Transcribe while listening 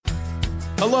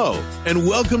Hello, and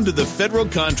welcome to the Federal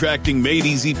Contracting Made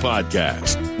Easy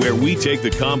podcast, where we take the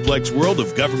complex world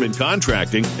of government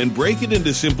contracting and break it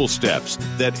into simple steps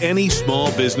that any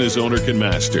small business owner can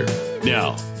master.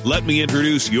 Now, let me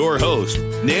introduce your host,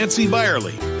 Nancy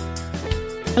Byerly.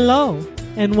 Hello,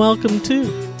 and welcome to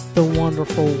the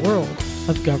wonderful world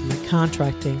of government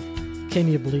contracting. Can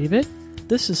you believe it?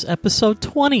 This is episode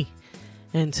 20,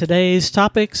 and today's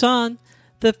topic's on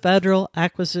the Federal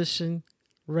Acquisition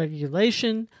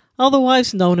Regulation,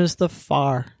 otherwise known as the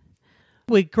FAR.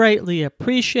 We'd greatly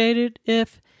appreciate it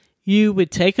if you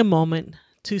would take a moment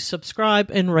to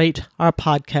subscribe and rate our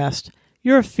podcast.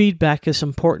 Your feedback is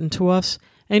important to us,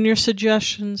 and your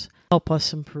suggestions help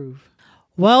us improve.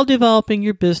 While developing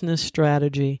your business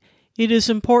strategy, it is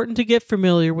important to get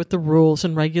familiar with the rules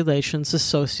and regulations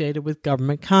associated with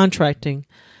government contracting.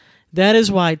 That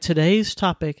is why today's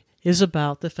topic is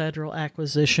about the Federal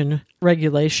Acquisition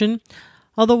Regulation,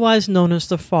 otherwise known as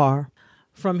the FAR.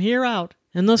 From here out,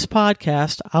 in this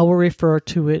podcast, I will refer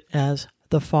to it as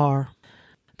the FAR.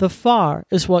 The FAR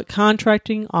is what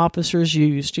contracting officers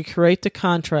use to create the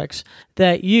contracts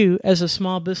that you, as a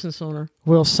small business owner,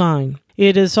 will sign.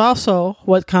 It is also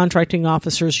what contracting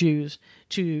officers use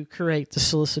to create the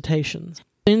solicitations.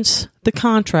 Since the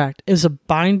contract is a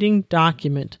binding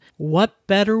document, what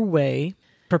better way to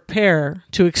prepare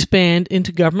to expand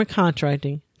into government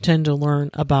contracting tend to learn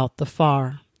about the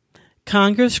FAR.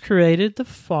 Congress created the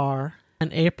FAR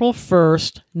on April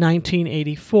 1st,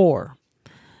 1984.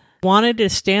 Wanted to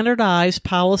standardize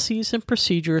policies and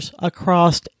procedures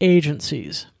across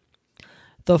agencies.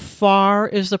 The FAR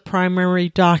is the primary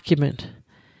document.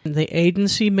 The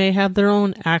agency may have their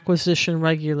own acquisition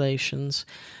regulations.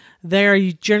 They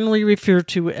are generally referred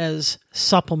to as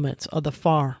supplements of the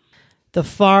FAR. The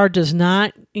FAR does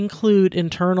not include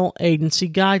internal agency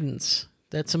guidance.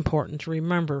 That's important to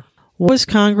remember. What was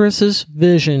Congress's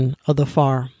vision of the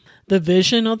FAR? The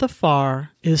vision of the FAR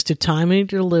is to timely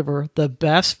deliver the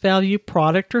best value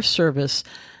product or service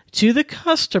to the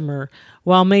customer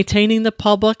while maintaining the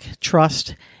public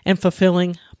trust and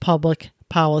fulfilling public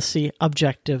policy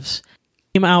objectives.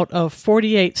 Came out of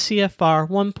 48 CFR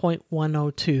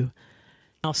 1.102.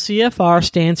 Now, CFR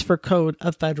stands for Code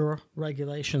of Federal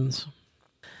Regulations.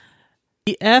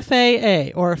 The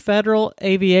FAA, or Federal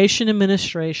Aviation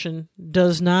Administration,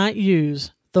 does not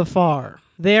use the FAR.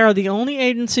 They are the only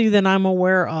agency that I'm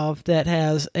aware of that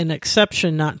has an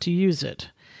exception not to use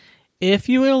it. If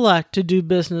you elect to do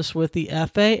business with the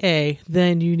FAA,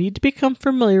 then you need to become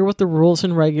familiar with the rules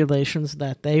and regulations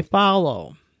that they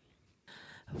follow.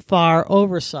 FAR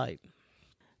oversight.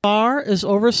 FAR is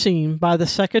overseen by the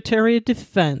Secretary of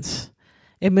Defense,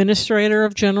 Administrator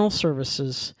of General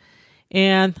Services,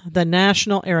 and the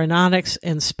National Aeronautics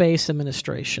and Space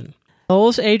Administration.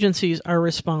 Those agencies are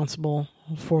responsible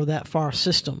for that FAR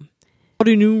system. How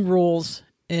do new rules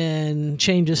and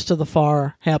changes to the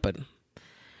FAR happen?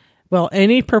 Well,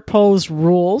 any proposed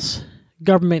rules,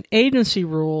 government agency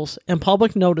rules, and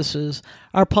public notices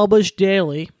are published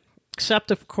daily, except,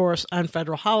 of course, on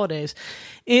federal holidays,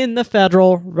 in the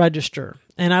Federal Register.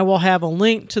 And I will have a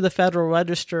link to the Federal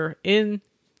Register in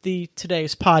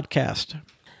today's podcast.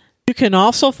 You can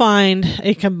also find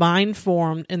a combined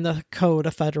form in the Code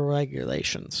of Federal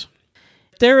Regulations.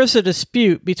 If there is a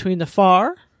dispute between the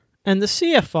FAR and the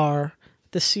CFR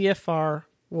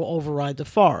will override the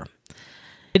FAR.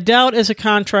 I doubt as a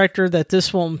contractor that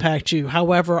this will impact you.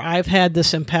 However, I've had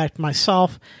this impact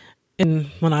myself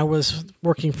when I was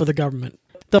working for the government.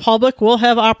 The public will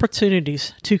have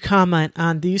opportunities to comment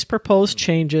on these proposed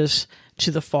changes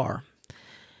to the FAR.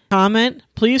 Comment,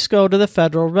 please go to the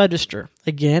Federal Register.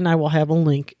 Again, I will have a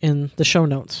link in the show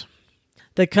notes.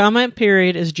 The comment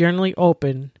period is generally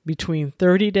open between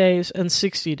 30 days and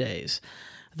 60 days.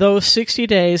 Though 60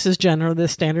 days is generally the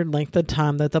standard length of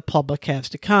time that the public has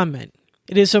to comment.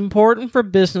 It is important for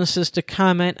businesses to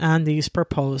comment on these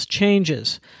proposed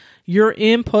changes. Your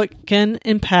input can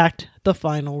impact the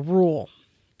final rule.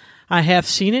 I have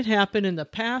seen it happen in the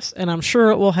past, and I'm sure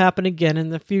it will happen again in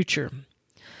the future.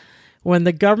 When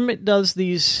the government does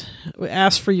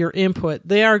ask for your input,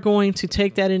 they are going to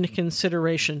take that into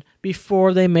consideration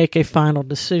before they make a final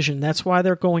decision. That's why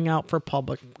they're going out for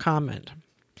public comment.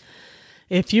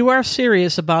 If you are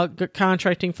serious about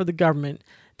contracting for the government,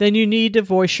 then you need to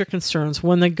voice your concerns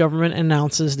when the government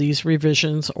announces these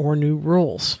revisions or new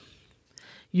rules.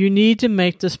 You need to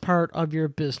make this part of your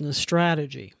business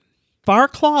strategy. FAR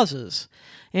clauses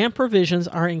and provisions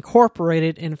are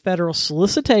incorporated in federal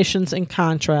solicitations and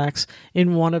contracts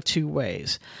in one of two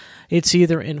ways. It's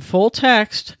either in full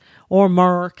text or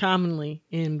more commonly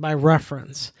in by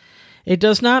reference. It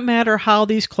does not matter how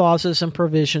these clauses and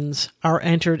provisions are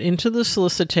entered into the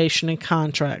solicitation and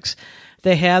contracts.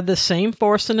 They have the same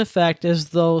force and effect as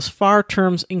those FAR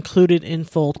terms included in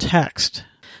full text.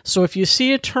 So if you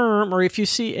see a term or if you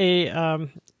see a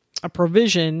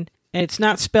provision and it's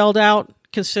not spelled out,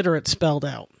 consider it spelled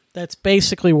out. That's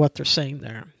basically what they're saying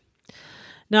there.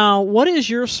 Now, what is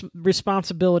your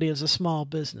responsibility as a small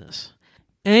business?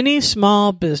 Any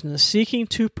small business seeking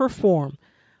to perform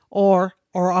or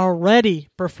already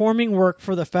performing work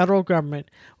for the federal government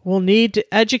will need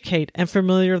to educate and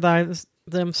familiarize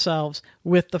themselves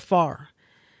with the FAR.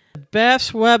 The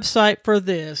best website for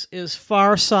this is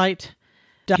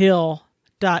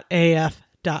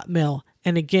farsite.hill.af.mil.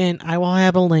 And again, I will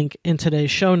have a link in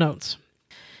today's show notes.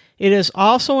 It is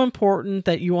also important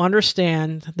that you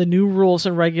understand the new rules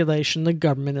and regulation the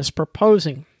government is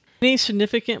proposing. Any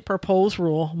significant proposed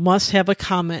rule must have a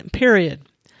comment period.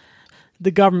 The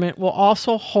government will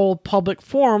also hold public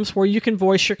forums where you can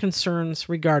voice your concerns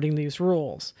regarding these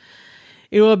rules.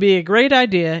 It will be a great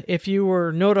idea if you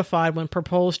were notified when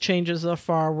proposed changes of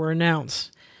FAR were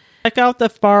announced. Check out the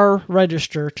FAR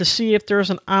register to see if there's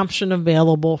an option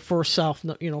available for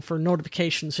for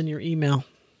notifications in your email.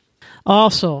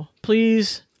 Also,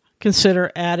 please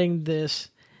consider adding this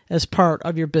as part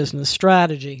of your business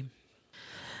strategy.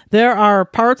 There are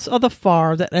parts of the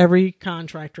FAR that every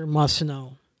contractor must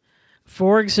know.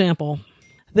 For example,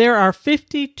 there are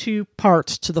 52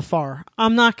 parts to the FAR.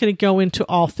 I'm not going to go into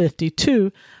all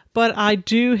 52, but I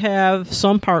do have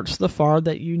some parts of the FAR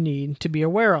that you need to be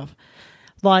aware of.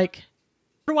 Like,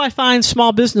 where do I find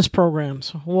small business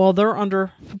programs? Well, they're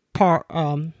under part.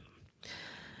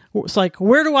 It's like,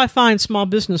 where do I find small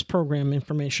business program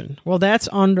information? Well, that's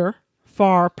under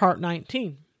FAR Part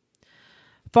 19.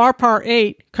 FAR Part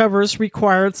 8 covers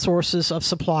required sources of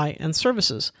supply and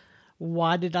services.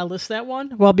 Why did I list that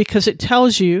one? Well, because it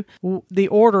tells you the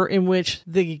order in which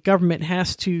the government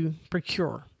has to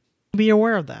procure. Be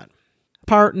aware of that.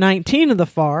 Part 19 of the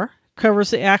FAR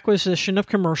covers the acquisition of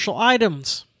commercial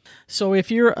items. So if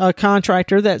you're a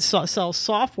contractor that sells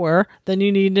software, then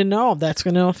you need to know that's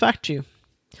going to affect you.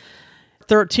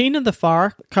 13 of the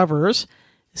FAR covers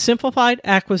simplified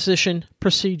acquisition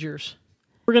procedures.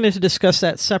 We're going to discuss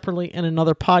that separately in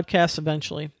another podcast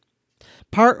eventually.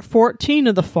 Part 14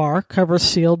 of the FAR covers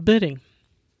sealed bidding.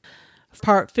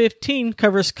 Part 15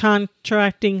 covers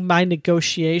contracting by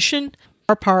negotiation.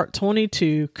 Part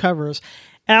 22 covers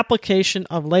application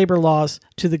of labor laws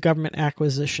to the government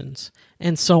acquisitions,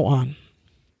 and so on.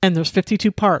 And there's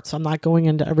 52 parts. I'm not going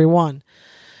into every one.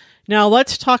 Now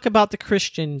let's talk about the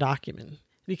Christian document,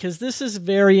 because this is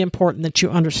very important that you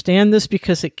understand this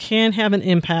because it can have an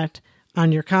impact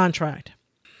on your contract.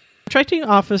 Contracting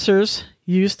officers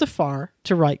use the FAR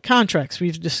to write contracts.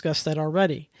 We've discussed that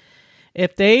already.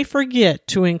 If they forget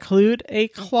to include a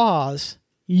clause,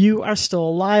 you are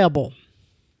still liable.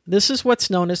 This is what's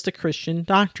known as the Christian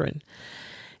doctrine.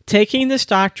 Taking this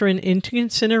doctrine into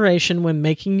consideration when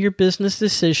making your business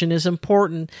decision is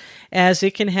important, as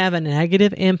it can have a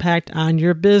negative impact on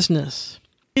your business.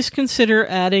 Please consider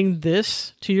adding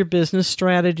this to your business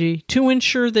strategy to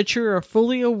ensure that you are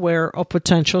fully aware of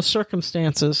potential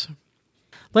circumstances.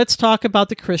 Let's talk about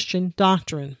the Christian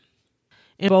doctrine.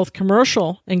 In both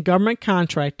commercial and government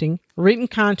contracting, written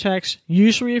contracts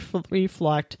usually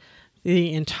reflect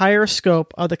the entire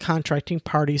scope of the contracting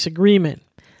party's agreement.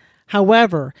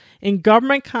 However, in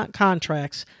government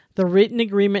contracts, the written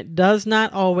agreement does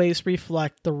not always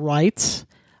reflect the rights,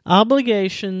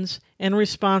 obligations, and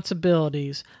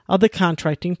responsibilities of the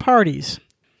contracting parties.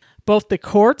 Both the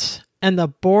courts and the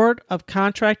Board of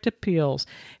Contract Appeals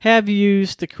have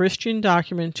used the Christian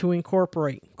document to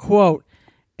incorporate, quote,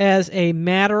 as a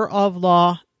matter of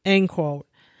law, end quote,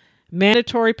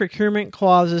 mandatory procurement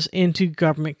clauses into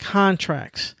government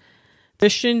contracts. The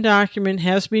Christian document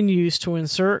has been used to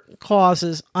insert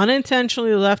clauses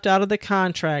unintentionally left out of the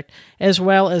contract, as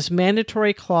well as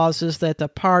mandatory clauses that the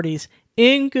parties,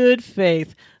 in good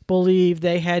faith, believed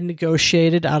they had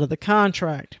negotiated out of the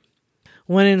contract.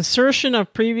 When insertion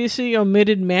of previously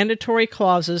omitted mandatory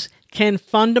clauses can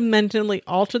fundamentally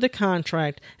alter the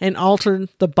contract and alter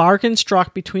the bargain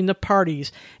struck between the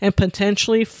parties and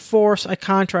potentially force a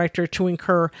contractor to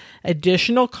incur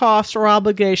additional costs or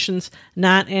obligations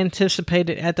not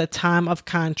anticipated at the time of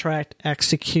contract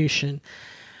execution.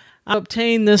 I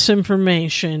obtained this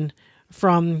information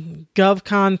from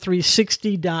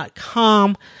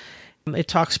govcon360.com. It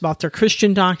talks about their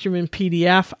Christian document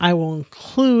PDF. I will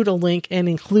include a link and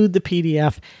include the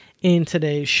PDF in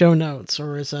today's show notes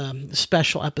or as a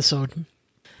special episode.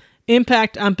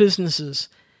 Impact on businesses.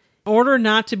 In order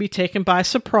not to be taken by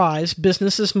surprise,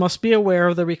 businesses must be aware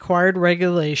of the required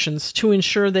regulations to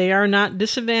ensure they are not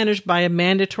disadvantaged by a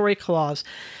mandatory clause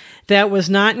that was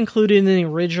not included in the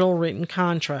original written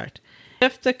contract.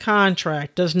 If the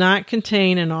contract does not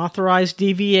contain an authorized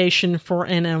deviation for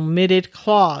an omitted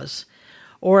clause,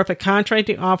 or if a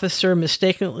contracting officer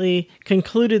mistakenly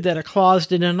concluded that a clause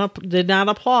did not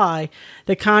apply,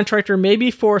 the contractor may be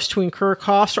forced to incur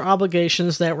costs or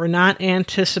obligations that were not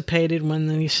anticipated when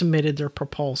they submitted their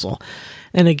proposal.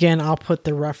 And again, I'll put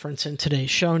the reference in today's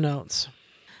show notes.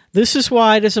 This is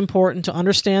why it is important to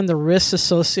understand the risks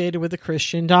associated with the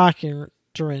Christian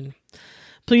doctrine.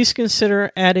 Please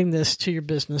consider adding this to your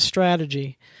business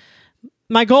strategy.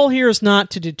 My goal here is not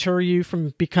to deter you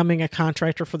from becoming a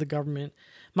contractor for the government.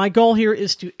 My goal here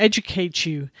is to educate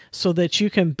you so that you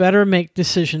can better make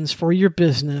decisions for your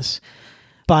business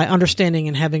by understanding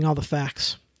and having all the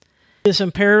facts. It is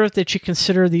imperative that you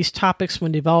consider these topics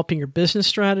when developing your business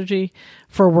strategy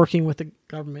for working with the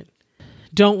government.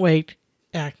 Don't wait,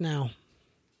 act now.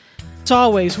 As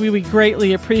always, we would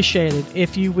greatly appreciate it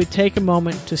if you would take a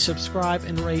moment to subscribe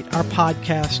and rate our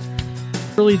podcast.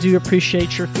 Really do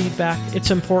appreciate your feedback.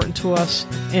 It's important to us,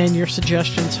 and your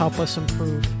suggestions help us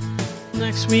improve.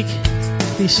 Next week,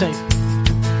 be safe.